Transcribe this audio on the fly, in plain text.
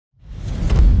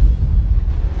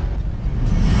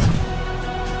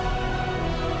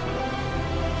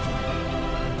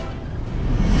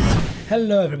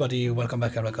Hello everybody, welcome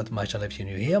back and welcome to my channel if you're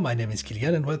new here. My name is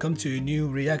Kilian and welcome to a new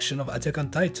reaction of Attack on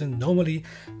Titan. Normally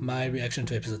my reaction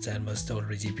to episode 10 must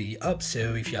already be up,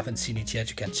 so if you haven't seen it yet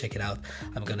you can check it out.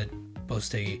 I'm gonna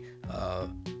post a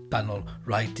panel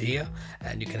right here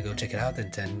and you can go check it out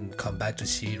and then come back to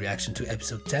see reaction to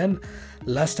episode 10.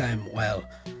 Last time, well,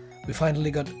 we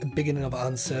finally got a beginning of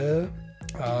answer.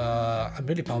 I'm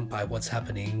really pumped by what's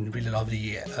happening. Really love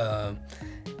the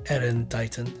Eren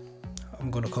Titan, I'm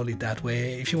gonna call it that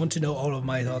way. If you want to know all of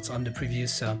my thoughts on the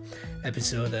previous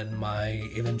episode and my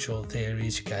eventual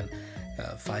theories, you can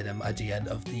find them at the end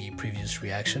of the previous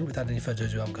reaction. Without any further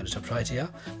ado, I'm gonna stop right here.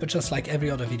 But just like every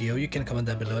other video, you can comment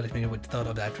down below, let me know what you thought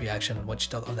of that reaction, what you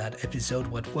thought of that episode,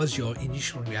 what was your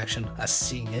initial reaction as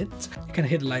seeing it. You can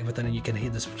hit the like button and you can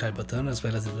hit the subscribe button as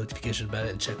well as the notification bell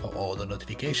and check for all the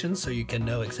notifications so you can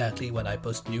know exactly when I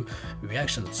post new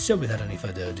reactions. So without any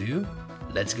further ado,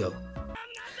 let's go.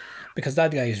 Because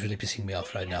that guy is really pissing me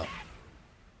off right now.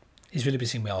 He's really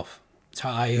pissing me off. So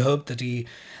I hope that he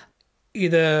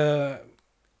either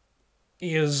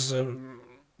is the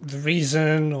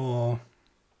reason or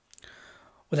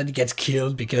that he gets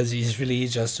killed, because he's really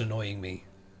just annoying me.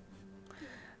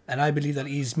 And I believe that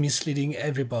he's misleading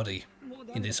everybody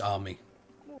in this army.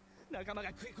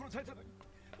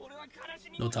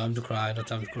 No time to cry, no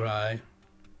time to cry.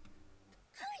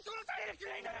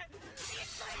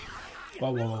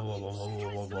 Whoa, whoa, whoa, whoa, whoa,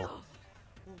 whoa, whoa,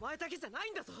 whoa.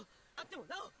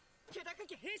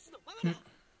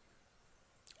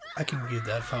 I can give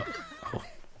that for... Oh.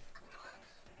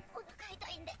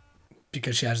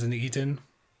 Because she hasn't eaten.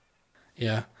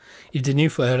 Yeah. If they knew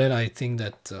for Eren, I think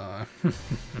that...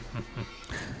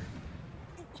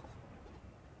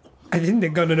 I think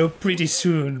they're gonna know pretty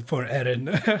soon for Eren.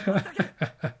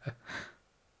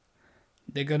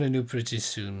 They're gonna know pretty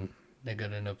soon. They're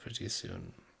gonna know pretty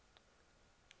soon.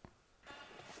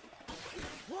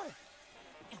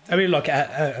 I really like,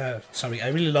 sorry, I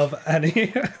really love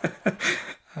Annie.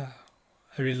 I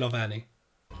really love Annie.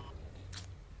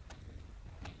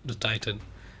 The Titan.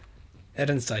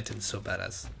 Eren's Titan is so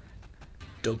badass.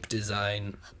 Dope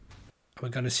design. We're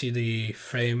gonna see the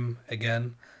frame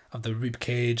again of the rib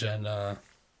cage and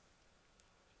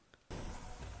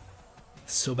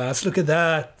so badass. Look at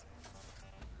that.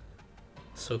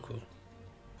 So cool.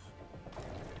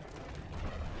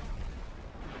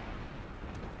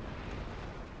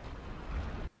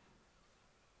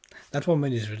 That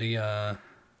woman is really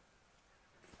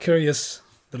curious,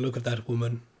 the look of that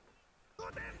woman.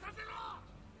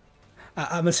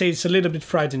 I must say it's a little bit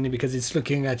frightening because it's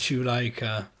looking at you like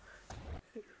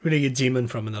really a demon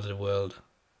from another world.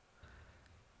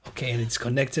 Okay, and it's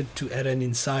connected to Eren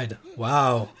inside.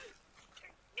 Wow.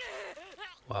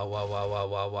 Wow, wow, wow, wow,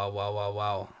 wow, wow, wow, wow,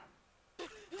 wow.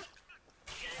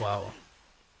 Wow.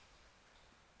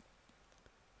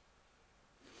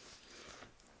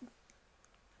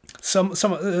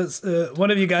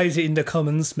 One of you guys in the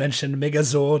comments mentioned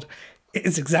Megazord.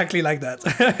 It's exactly like that.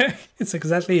 It's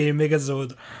exactly a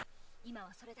Megazord.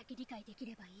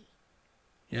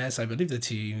 Yes, I believe that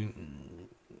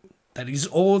that is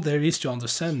all there is to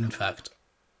understand, in fact.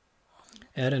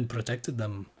 Eren protected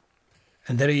them.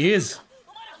 And there he is.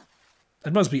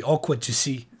 That must be awkward to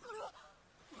see.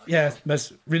 Yeah, it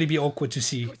must really be awkward to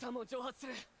see.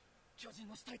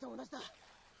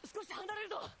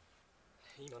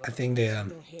 I think they're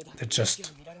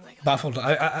just baffled.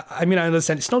 I mean, I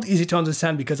understand. It's not easy to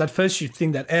understand because at first you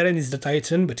think that Eren is the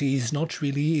Titan, but he is not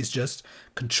really. He's just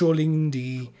controlling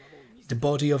the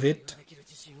body of it.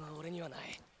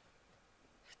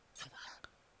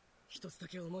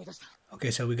 Okay,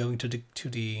 so we're going to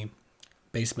the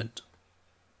basement.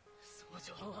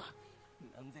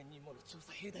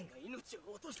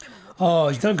 Oh,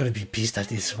 he's not going to be pissed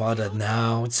at his father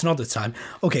now. It's not the time.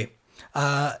 Okay.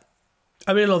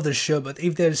 I really love this show, but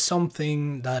if there's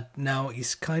something that now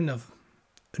is kind of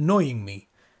annoying me,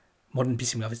 more than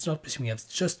pissing me off, it's not pissing me off,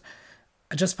 it's just,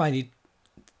 I just find it,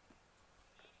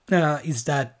 is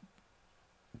that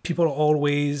people are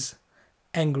always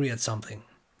angry at something.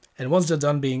 And once they're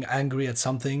done being angry at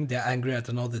something, they're angry at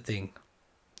another thing.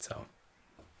 So.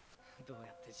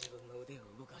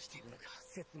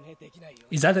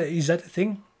 Is that a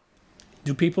thing?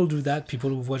 Do people do that?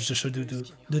 People who watch the show, do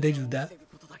they do that?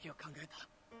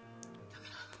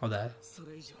 Or that?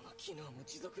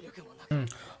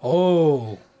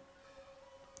 Oh.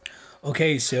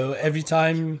 Okay, so every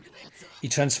time he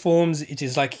transforms, it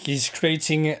is like he's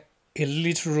creating a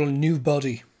literal new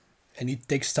body. And it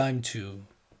takes time to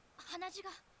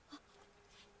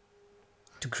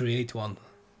create one.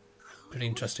 Pretty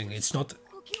interesting. It's not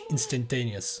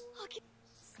instantaneous.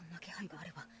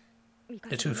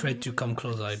 They're too afraid to come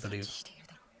closer, I believe.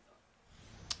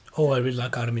 Oh, I really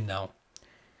like Armin now.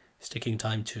 He's taking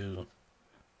time to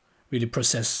really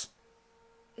process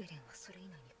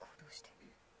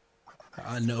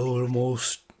an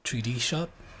almost 3D shot.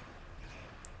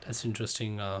 That's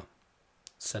interesting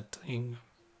setting.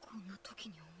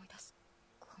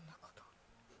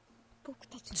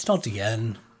 It's not the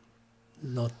end.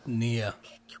 Not near.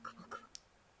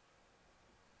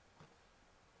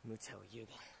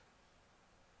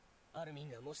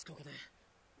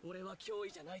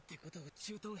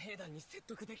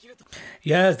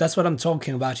 Yes, that's what I'm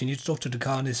talking about. You need to talk to the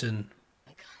Carnison.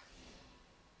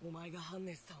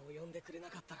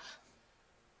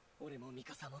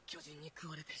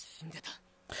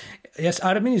 Yes,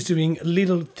 Armin is doing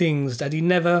little things that he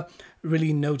never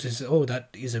really noticed. Oh, that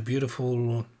is a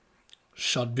beautiful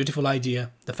shot, beautiful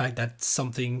idea. The fact that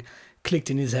something clicked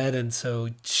in his head and so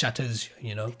it shatters,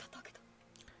 you know.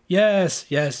 Yes,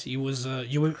 yes, he was.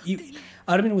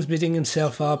 Armin was beating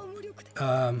himself up,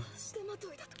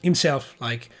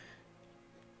 like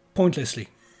pointlessly.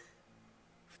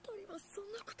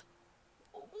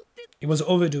 He was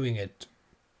overdoing it.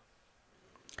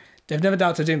 They've never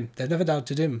doubted him. They've never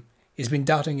doubted him. He's been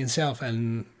doubting himself,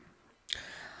 and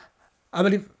I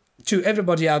believe to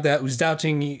everybody out there who's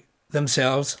doubting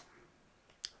themselves,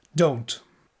 don't.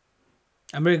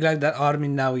 I'm very glad that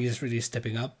Armin now is really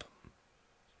stepping up.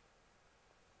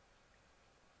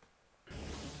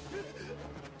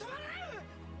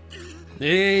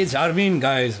 It's Armin,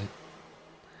 guys.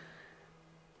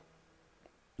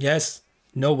 Yes,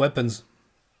 no weapons.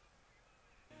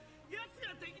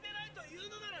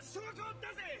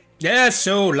 Yes,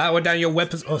 so lower down your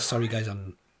weapons. Oh, sorry, guys,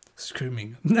 I'm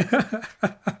screaming.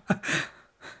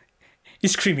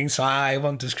 He's screaming, so I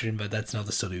want to scream, but that's not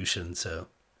the solution, so.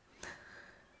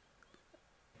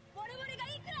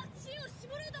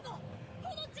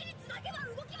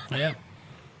 Yeah.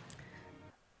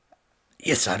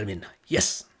 Yes, Armin,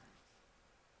 yes.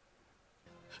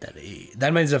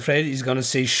 That man is afraid he's gonna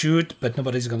say shoot, but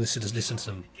nobody's gonna listen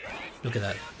to him. Look at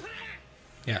that.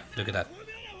 Yeah, look at that.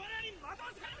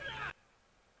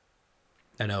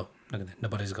 I know, look at that.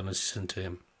 Nobody's gonna listen to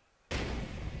him.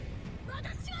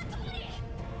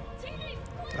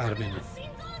 Armin.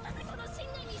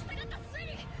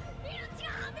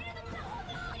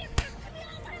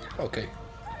 Okay.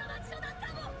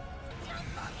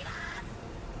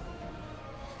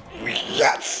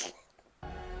 Yes!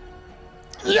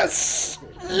 Yes!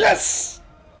 Yes!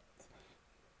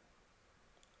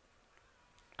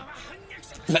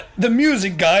 The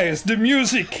music, guys! The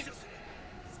music!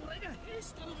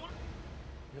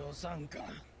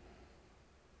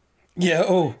 Yeah,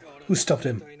 oh, who stopped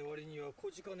him?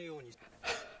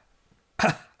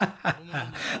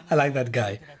 I like that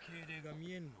guy.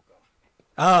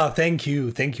 Ah, thank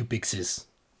you, Pixies.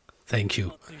 Thank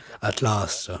you. At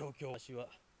last.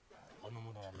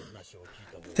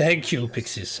 Thank you,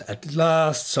 Pixies. At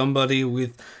last, somebody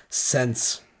with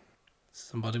sense.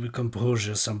 Somebody with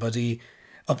composure. Somebody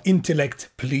of intellect,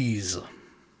 please.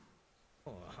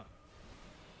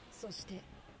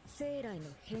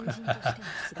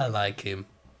 I like him.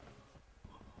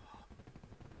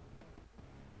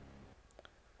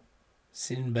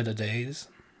 Seen better days.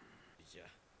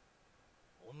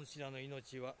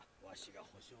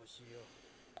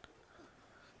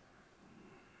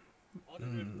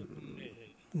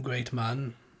 Great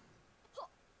man.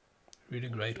 Really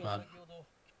great man.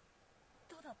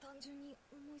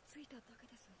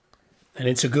 And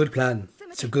it's a good plan.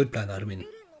 It's a good plan, Armin.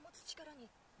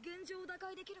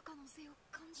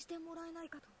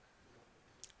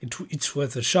 It's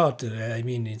worth a shot. I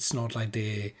mean, it's not like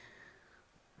they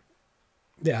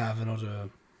have another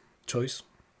choice.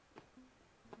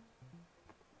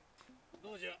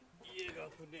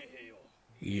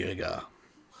 Jäger.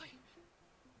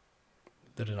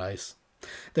 Very nice.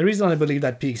 The reason I believe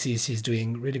that Pixies is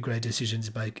doing really great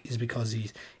decisions is because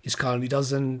he's calm. He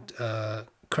doesn't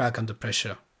crack under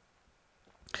pressure.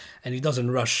 And he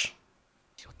doesn't rush.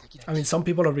 I mean, some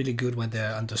people are really good when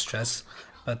they're under stress,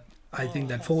 but I think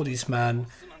that for this man,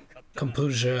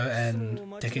 composure and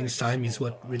taking his time is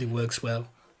what really works well.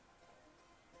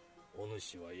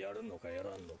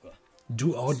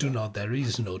 Do or do not, there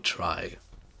is no try.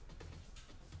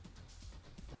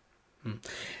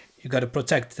 You gotta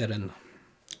protect Eren.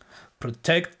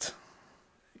 Protect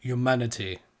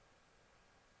humanity.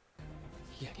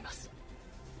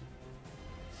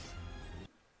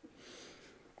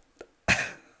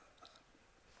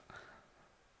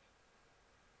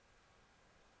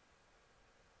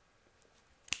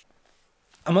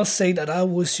 I must say that I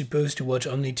was supposed to watch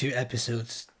only 2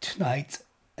 episodes tonight,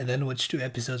 and then watch 2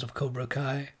 episodes of Cobra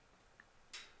Kai.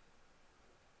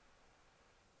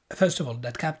 First of all,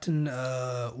 that Captain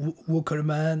Walker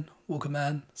Man,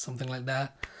 something like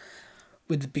that,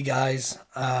 with the big eyes,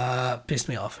 pissed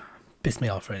me off. Pissed me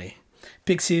off, really.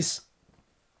 Pixies,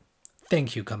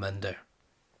 thank you, Commander.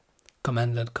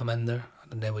 Commander, I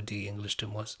don't know what the English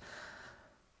term was.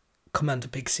 Commander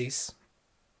Pixies,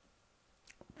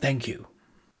 thank you.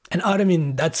 And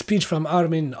Armin, that speech from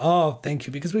Armin, oh, thank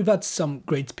you, because we've had some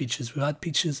great speeches. We've had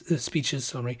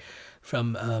speeches,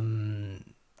 from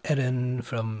Eren,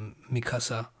 from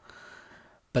Mikasa.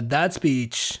 But that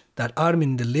speech that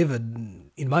Armin delivered,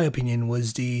 in my opinion,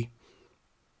 was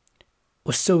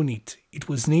so neat. It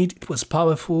was neat, it was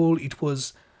powerful, it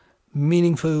was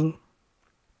meaningful.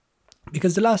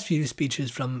 Because the last few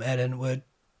speeches from Eren were,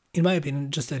 in my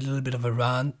opinion, just a little bit of a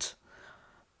rant,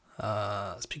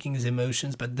 speaking his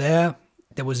emotions, but there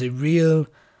was a real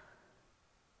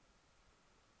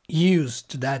use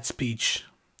to that speech.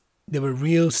 There were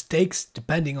real stakes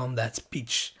depending on that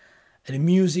speech, and the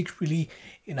music really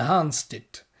enhanced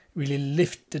it, really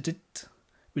lifted it,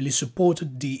 really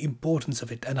supported the importance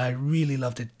of it, and I really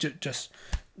loved it. Just,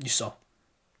 you saw,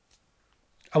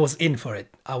 I was in for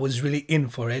it. I was really in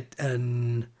for it,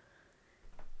 and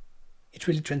it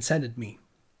really transcended me.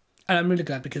 And I'm really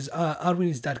glad, because Armin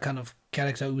is that kind of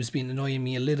character who's been annoying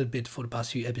me a little bit for the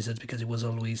past few episodes, because he was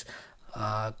always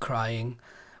crying,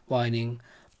 whining.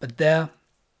 But there,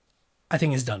 I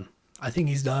think he's done.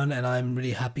 And I'm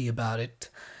really happy about it.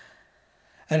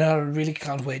 And I really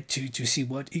can't wait to see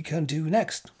what he can do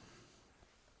next.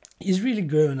 He's really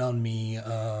grown on me.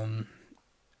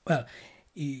 Well,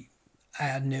 I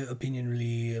had no opinion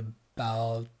really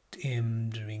about him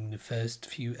during the first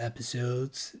few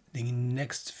episodes. The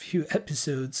next few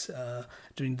episodes,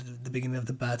 during the beginning of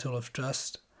the Battle of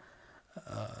Trost,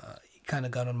 he kind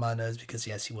of got on my nerves, because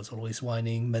yes, he was always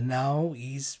whining, but now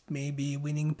he's maybe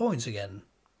winning points again.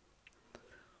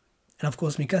 And of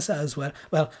course Mikasa as well.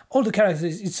 Well, all the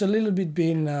characters, it's a little bit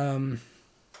been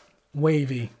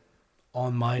wavy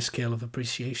on my scale of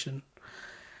appreciation.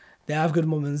 They have good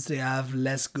moments, they have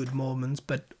less good moments,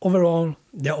 but overall,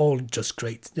 they're all just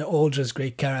great. They're all just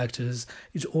great characters.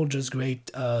 It's all just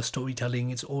great storytelling.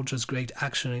 It's all just great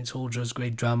action. It's all just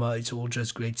great drama. It's all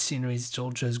just great sceneries. It's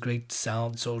all just great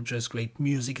sound. It's all just great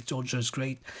music. It's all just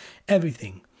great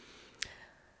everything.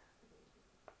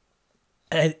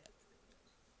 And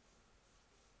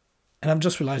I'm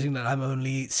just realizing that I'm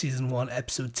only season 1,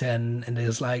 episode 10, and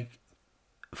there's like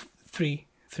three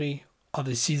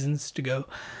other seasons to go.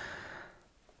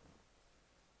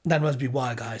 That must be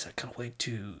wild, guys. I can't wait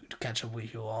to catch up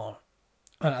with you all.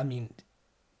 Well, I mean,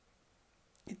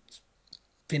 it's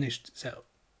finished, so,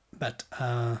 but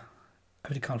I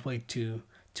really can't wait to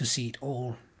see it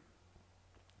all.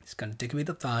 It's gonna take a bit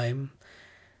of time.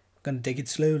 I'm gonna take it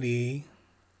slowly.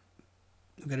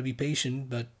 I'm gonna be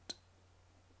patient, but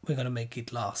we're gonna make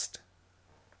it last.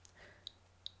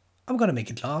 I'm gonna make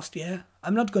it last, yeah.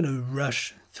 I'm not gonna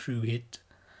rush through it,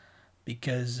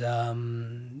 because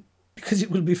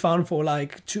it will be fun for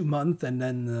like 2 months, and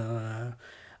then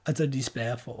utter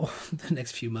despair for the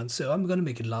next few months. So I'm gonna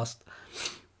make it last.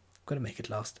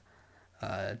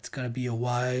 It's gonna be a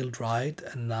wild ride,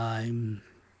 and I'm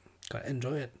gonna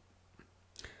enjoy it.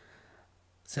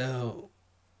 So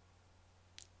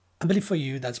I believe for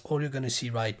you, that's all you're gonna see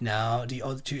right now. The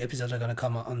other 2 episodes are gonna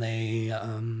come on a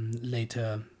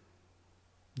later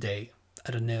day.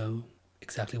 I don't know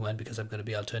exactly when, because I'm gonna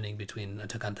be alternating between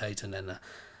Attack on Titan and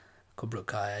Cobra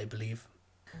Kai, I believe.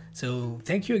 So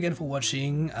thank you again for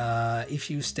watching. If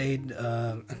you stayed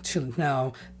until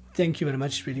now, thank you very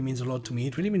much. It really means a lot to me.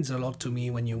 It really means a lot to me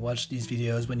when you watch these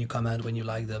videos, when you comment, when you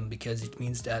like them, because it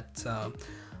means that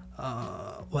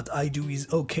what I do is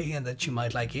okay, and that you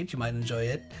might like it, you might enjoy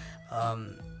it.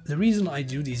 The reason I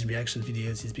do these reaction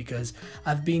videos is because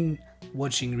I've been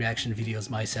watching reaction videos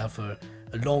myself for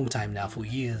a long time now, for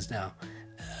years now,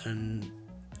 and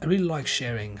I really like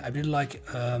sharing. I really like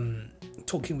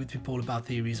talking with people about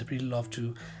theories. I really love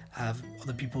to have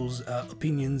other people's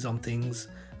opinions on things,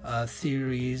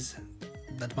 theories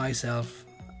that myself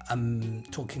I'm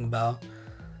talking about.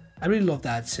 I really love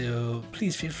that, so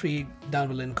please feel free down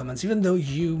below in the comments, even though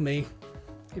you may,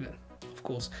 of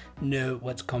course, know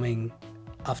what's coming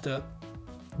after.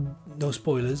 No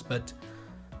spoilers, but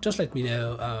just let me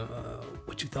know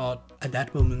what you thought at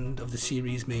that moment of the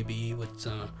series, maybe what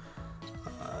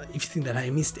if you think that I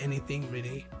missed anything,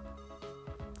 really.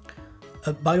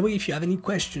 By the way, if you have any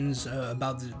questions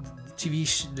about the TV,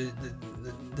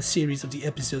 the series of the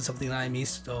episodes, something that I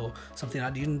missed, or something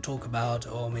I didn't talk about,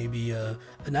 or maybe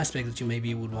an aspect that you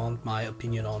maybe would want my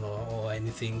opinion on, or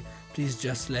anything, please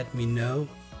just let me know.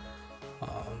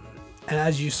 And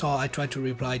as you saw, I tried to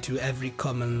reply to every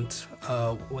comment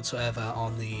whatsoever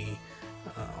on the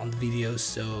videos.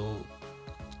 So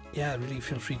yeah, really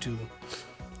feel free to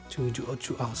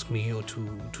ask me or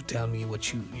to tell me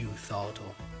what you thought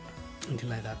or anything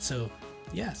like that. So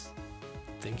yes,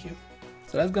 thank you.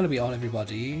 So that's gonna be all,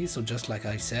 everybody. So just like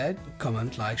I said,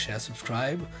 comment, like, share,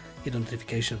 subscribe, hit the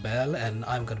notification bell, and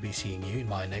I'm gonna be seeing you in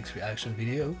my next reaction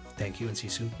video. Thank you and see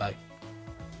you soon. Bye.